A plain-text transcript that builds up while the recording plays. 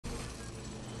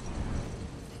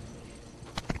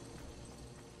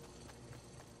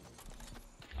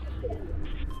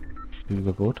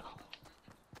Überboot.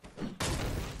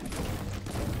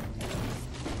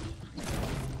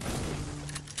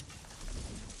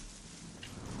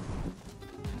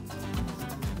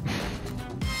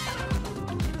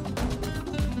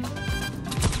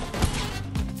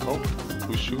 Oh,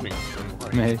 who's shooting? And why?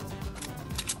 Me.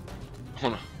 Oh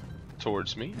no.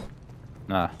 Towards me?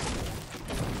 Nah.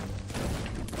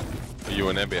 Are you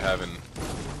and Ebi having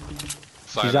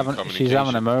silent communication? She's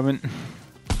having a moment.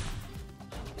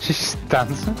 She's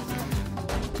dancing.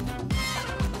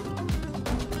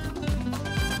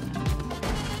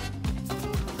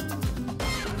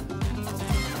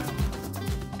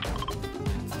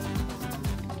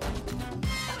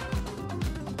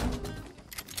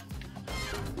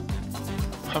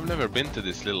 I've never been to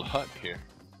this little hut here.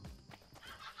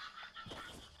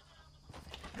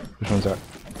 Which one's that?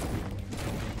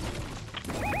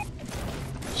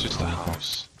 It's just a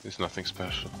house. There's nothing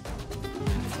special.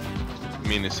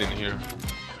 Min is in here.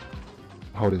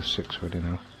 Holding 6 already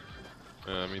now.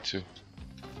 Me too.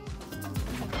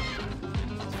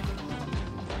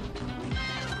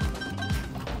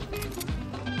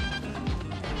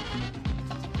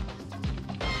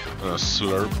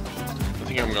 Slurp. I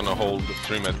think I'm gonna hold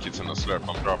 3 medkits and a slurp.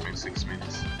 I'm dropping 6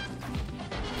 minis.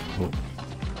 Cool.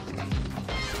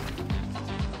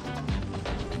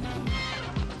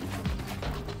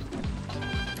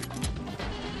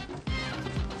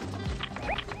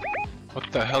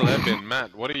 What the hell, Ebi,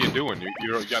 Matt? What are you doing?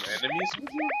 You got enemies with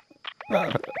you?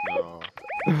 No.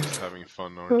 Just having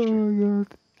fun, aren't you? Oh my god.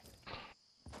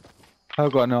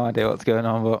 I've got no idea what's going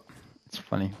on, but it's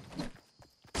funny.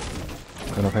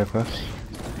 Gonna pay first?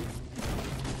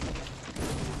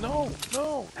 No,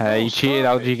 no! Hey, no, you cheated,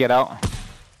 how did you get out?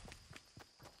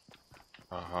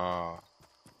 Aha.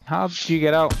 How did you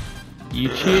get out? You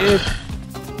cheated!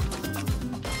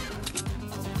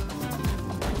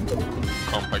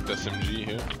 Compact SMG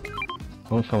here.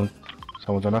 Oh,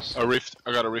 someone's on us. A rift.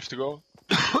 I got a rift to go.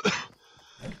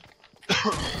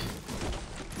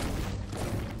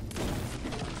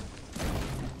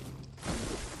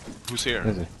 Who's here?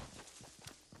 Where is he?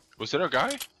 Was there a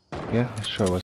guy? Yeah, sure was.